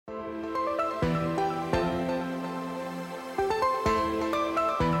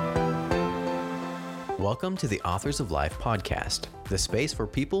Welcome to the Authors of Life podcast, the space for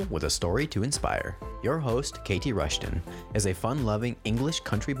people with a story to inspire. Your host, Katie Rushton, is a fun-loving English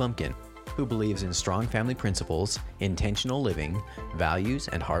country bumpkin who believes in strong family principles, intentional living, values,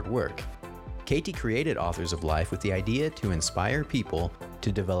 and hard work. Katie created Authors of Life with the idea to inspire people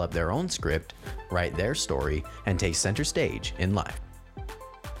to develop their own script, write their story, and take center stage in life.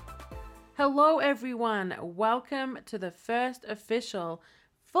 Hello everyone, welcome to the first official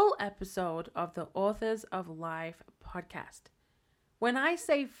full episode of the Authors of Life podcast. When I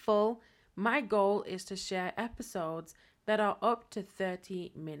say full, my goal is to share episodes that are up to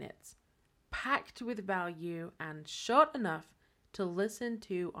 30 minutes, packed with value and short enough to listen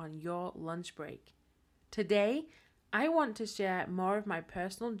to on your lunch break. Today, I want to share more of my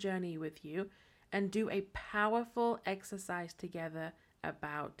personal journey with you and do a powerful exercise together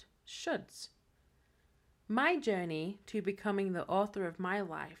about shoulds. My journey to becoming the author of my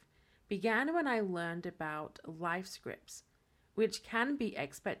life began when I learned about life scripts, which can be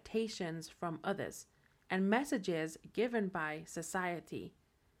expectations from others and messages given by society.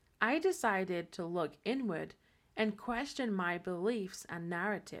 I decided to look inward and question my beliefs and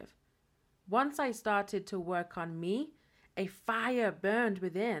narrative. Once I started to work on me, a fire burned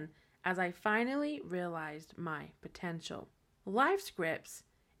within as I finally realized my potential. Life scripts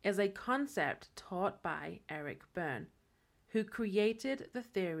is a concept taught by Eric Berne, who created the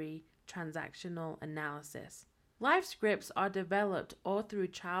theory transactional analysis. Life scripts are developed all through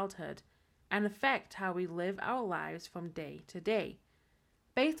childhood and affect how we live our lives from day to day,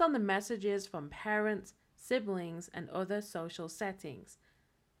 based on the messages from parents, siblings, and other social settings.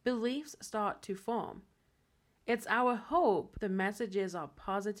 Beliefs start to form. It's our hope the messages are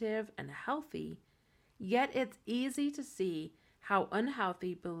positive and healthy, yet it's easy to see how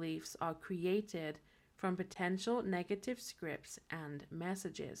unhealthy beliefs are created from potential negative scripts and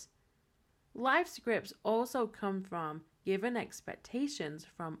messages. Life scripts also come from given expectations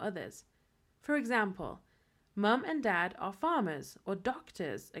from others. For example, mum and dad are farmers or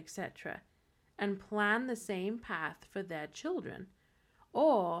doctors, etc., and plan the same path for their children,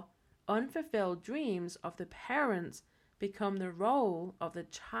 or unfulfilled dreams of the parents become the role of the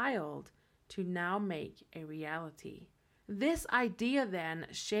child to now make a reality. This idea then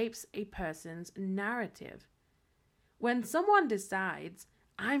shapes a person's narrative. When someone decides,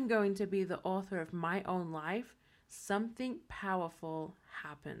 I'm going to be the author of my own life, something powerful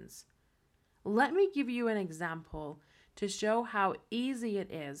happens. Let me give you an example to show how easy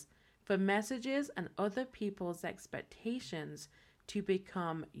it is for messages and other people's expectations to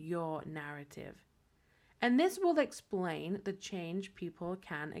become your narrative. And this will explain the change people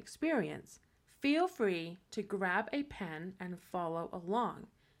can experience. Feel free to grab a pen and follow along.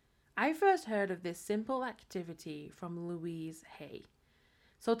 I first heard of this simple activity from Louise Hay.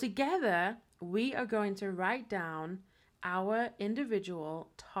 So together, we are going to write down our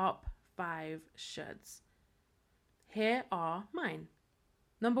individual top 5 shoulds. Here are mine.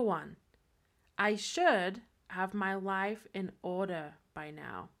 Number 1, I should have my life in order by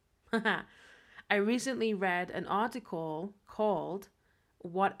now. I recently read an article called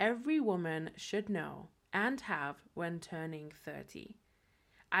What Every Woman Should Know and Have When Turning 30.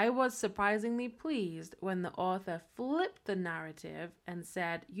 I was surprisingly pleased when the author flipped the narrative and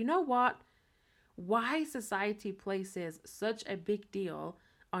said, you know what? Why society places such a big deal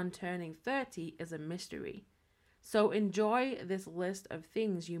on turning 30 is a mystery. So enjoy this list of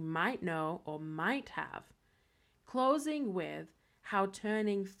things you might know or might have, closing with how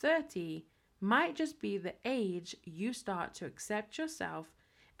turning 30 might just be the age you start to accept yourself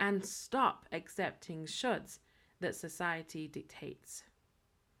and stop accepting shoulds that society dictates.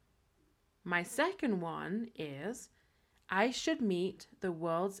 My second one is, I should meet the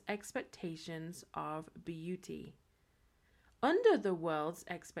world's expectations of beauty. Under the world's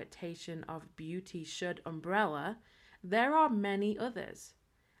expectation of beauty should umbrella, there are many others.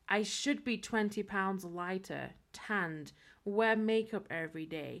 I should be 20 pounds lighter, tanned, wear makeup every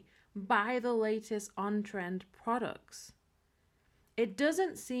day, buy the latest on-trend products. It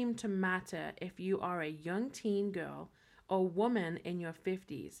doesn't seem to matter if you are a young teen girl or woman in your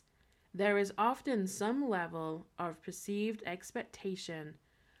 50s. There is often some level of perceived expectation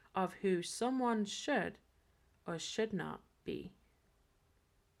of who someone should or should not be.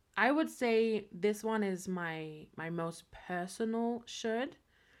 I would say this one is my most personal should,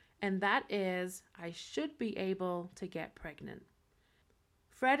 and that is I should be able to get pregnant.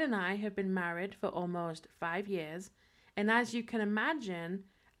 Fred and I have been married for almost 5 years, and as you can imagine,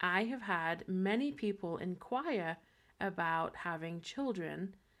 I have had many people inquire about having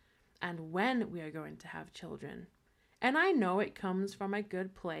children and when we are going to have children. And I know it comes from a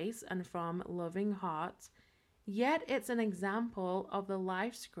good place and from loving hearts, yet it's an example of the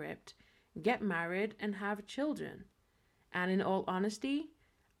life script: get married and have children. And in all honesty,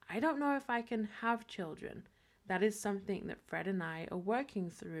 I don't know if I can have children. That is something that Fred and I are working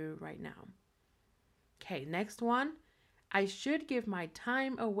through right now. Okay, next one. I should give my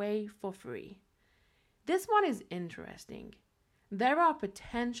time away for free. This one is interesting. There are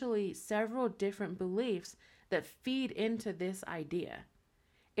potentially several different beliefs that feed into this idea.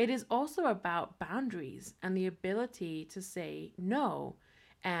 It is also about boundaries and the ability to say no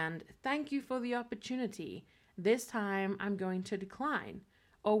and thank you for the opportunity. This time I'm going to decline,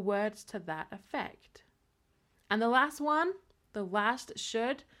 or words to that effect. And the last one, the last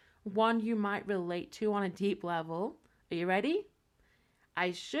should, one you might relate to on a deep level. Are you ready?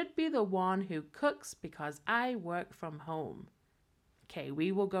 I should be the one who cooks because I work from home. Okay,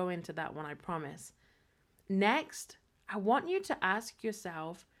 we will go into that one, I promise. Next, I want you to ask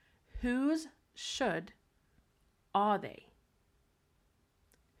yourself, whose should are they?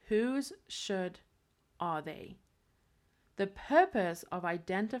 Whose should are they? The purpose of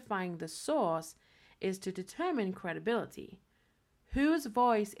identifying the source is to determine credibility. Whose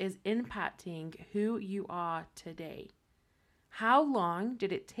voice is impacting who you are today? How long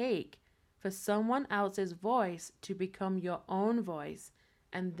did it take for someone else's voice to become your own voice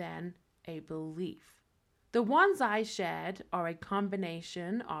and then a belief? The ones I shared are a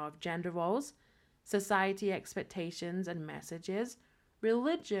combination of gender roles, society expectations and messages,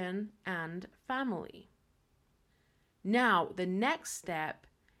 religion, and family. Now, the next step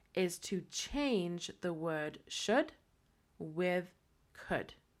is to change the word should with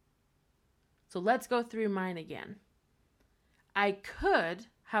could. So let's go through mine again. I could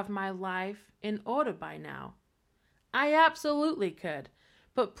have my life in order by now. I absolutely could.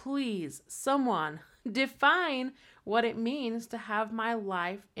 But please, someone, define what it means to have my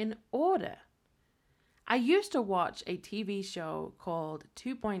life in order. I used to watch a TV show called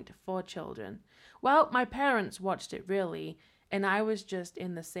 2.4 Children. Well, my parents watched it really, and I was just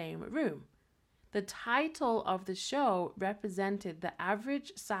in the same room. The title of the show represented the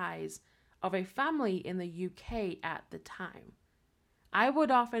average size of a family in the UK at the time. I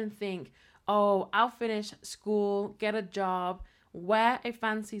would often think, oh, I'll finish school, get a job, wear a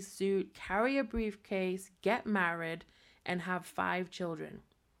fancy suit, carry a briefcase, get married, and have 5 children.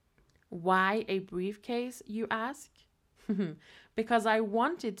 Why a briefcase, you ask? Because I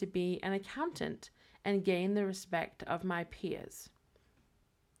wanted to be an accountant and gain the respect of my peers.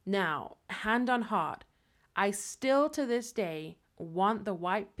 Now, hand on heart, I still to this day want the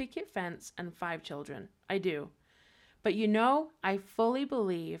white picket fence and 5 children. I do. But you know, I fully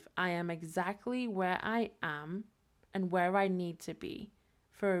believe I am exactly where I am and where I need to be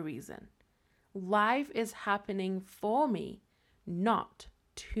for a reason. Life is happening for me, not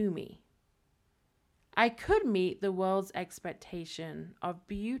to me. I could meet the world's expectation of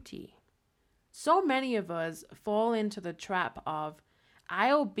beauty. So many of us fall into the trap of,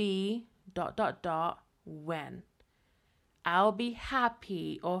 I'll be ... when. I'll be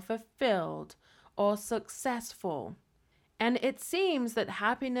happy or fulfilled or successful. And it seems that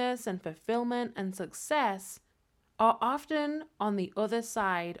happiness and fulfillment and success are often on the other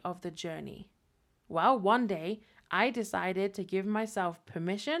side of the journey. Well, one day I decided to give myself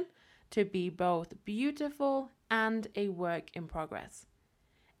permission to be both beautiful and a work in progress.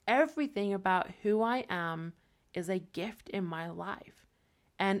 Everything about who I am is a gift in my life,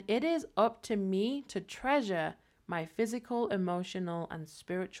 and it is up to me to treasure my physical, emotional, and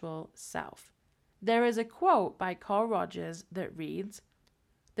spiritual self. There is a quote by Carl Rogers that reads,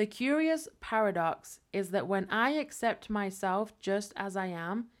 "The curious paradox is that when I accept myself just as I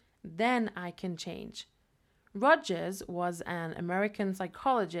am, then I can change." Rogers was an American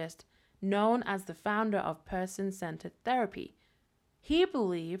psychologist known as the founder of person-centered therapy. He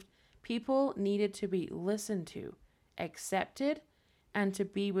believed people needed to be listened to, accepted, and to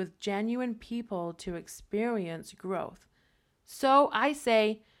be with genuine people to experience growth. So I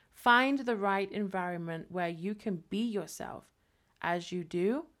say, find the right environment where you can be yourself. As you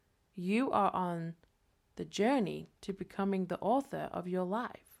do, you are on the journey to becoming the author of your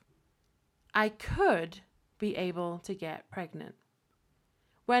life. I could be able to get pregnant.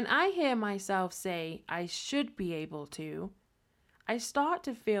 When I hear myself say I should be able to, I start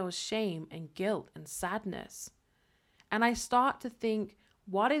to feel shame and guilt and sadness. And I start to think,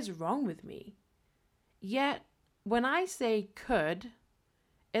 what is wrong with me? Yet, when I say could,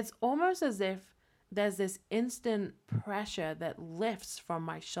 it's almost as if there's this instant pressure that lifts from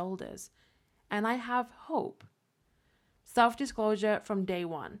my shoulders, and I have hope. Self-disclosure from day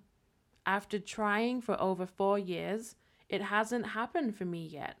one. After trying for over 4 years, it hasn't happened for me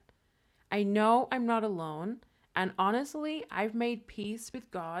yet. I know I'm not alone, and honestly, I've made peace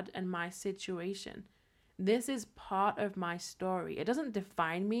with God and my situation. This is part of my story. It doesn't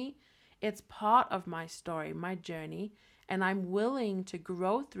define me. It's part of my story, my journey, and I'm willing to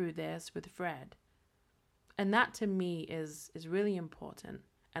grow through this with Fred. And that to me is really important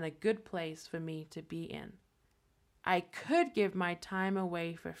and a good place for me to be in. I could give my time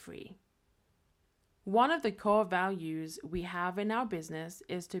away for free. One of the core values we have in our business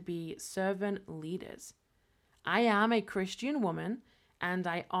is to be servant leaders. I am a Christian woman, and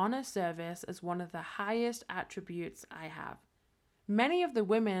I honor service as one of the highest attributes I have. Many of the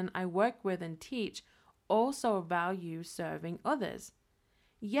women I work with and teach also value serving others.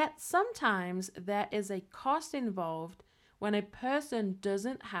 Yet sometimes there is a cost involved when a person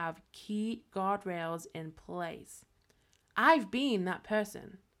doesn't have key guardrails in place. I've been that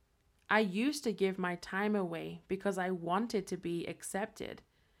person. I used to give my time away because I wanted to be accepted,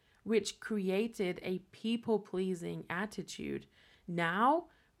 which created a people-pleasing attitude. Now,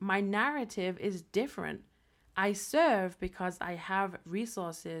 my narrative is different. I serve because I have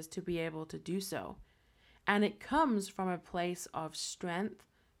resources to be able to do so. And it comes from a place of strength,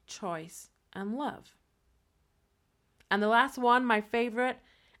 choice, and love. And the last one, my favorite,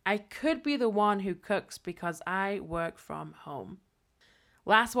 I could be the one who cooks because I work from home.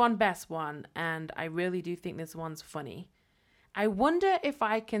 Last one, best one, and I really do think this one's funny. I wonder if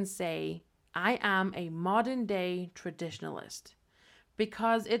I can say I am a modern day traditionalist.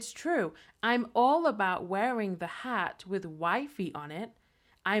 Because it's true, I'm all about wearing the hat with wifey on it.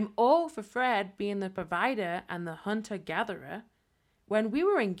 I'm all for Fred being the provider and the hunter-gatherer. When we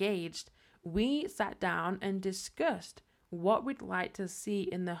were engaged, we sat down and discussed what we'd like to see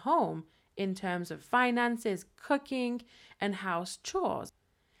in the home in terms of finances, cooking, and house chores.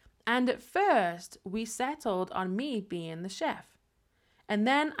 And at first, we settled on me being the chef. And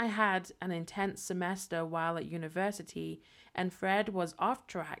then I had an intense semester while at university, and Fred was off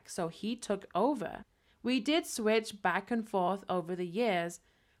track, so he took over. We did switch back and forth over the years,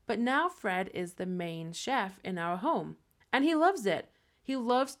 but now Fred is the main chef in our home, and he loves it. He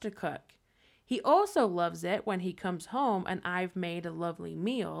loves to cook. He also loves it when he comes home and I've made a lovely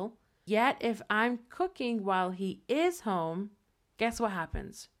meal. Yet if I'm cooking while he is home, guess what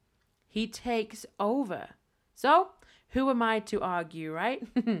happens? He takes over. So, who am I to argue, right?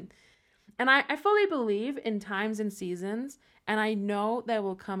 And I fully believe in times and seasons, and I know there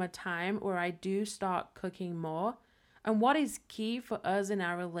will come a time where I do start cooking more. And what is key for us in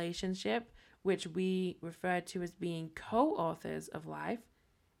our relationship, which we refer to as being co-authors of life,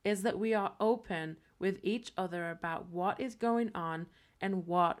 is that we are open with each other about what is going on and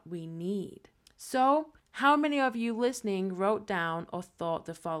what we need. So, how many of you listening wrote down or thought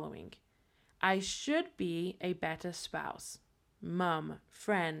the following? I should be a better spouse, mum,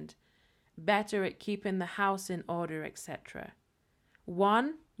 friend, better at keeping the house in order, etc.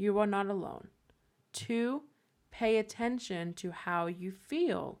 1, you are not alone. 2, pay attention to how you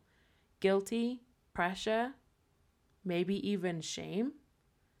feel. Guilty, pressure, maybe even shame.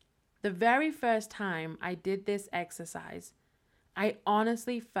 The very first time I did this exercise, I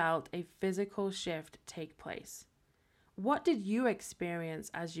honestly felt a physical shift take place. What did you experience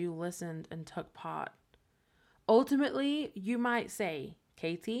as you listened and took part? Ultimately, you might say,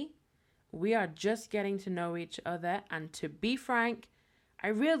 Katie, we are just getting to know each other, and to be frank, I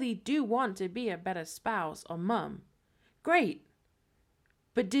really do want to be a better spouse or mum. Great.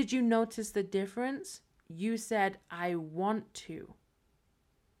 But did you notice the difference? You said, I want to.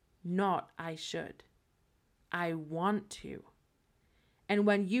 Not I should. I want to. And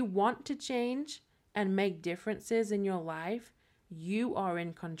when you want to change and make differences in your life, you are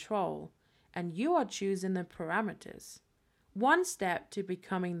in control and you are choosing the parameters. One step to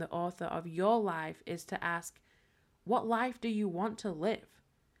becoming the author of your life is to ask, what life do you want to live?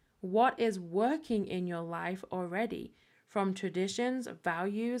 What is working in your life already, from traditions,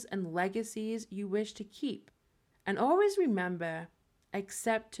 values, and legacies you wish to keep? And always remember,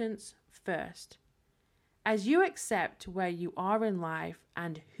 acceptance first. As you accept where you are in life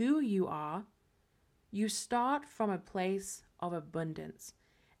and who you are, you start from a place of abundance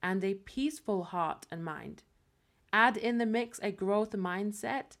and a peaceful heart and mind. Add in the mix a growth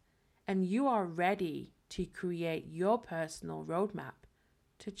mindset, and you are ready to create your personal roadmap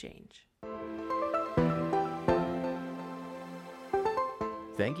to change.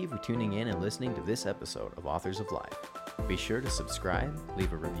 Thank you for tuning in and listening to this episode of Authors of Life. Be sure to subscribe,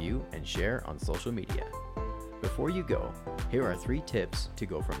 leave a review, and share on social media. Before you go, here are 3 tips to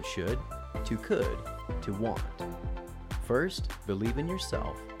go from should to could to want. First, believe in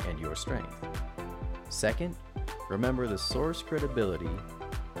yourself and your strength. Second, remember the source credibility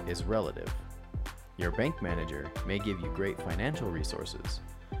is relative. Your bank manager may give you great financial resources,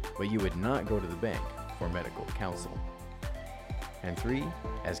 but you would not go to the bank for medical counsel. And 3,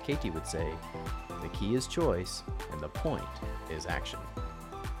 as Katie would say, the key is choice and the point is action.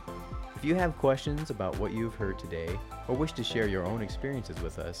 If you have questions about what you've heard today or wish to share your own experiences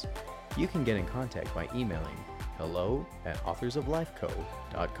with us, you can get in contact by emailing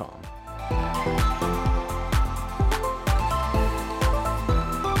hello@authorsoflifeco.com.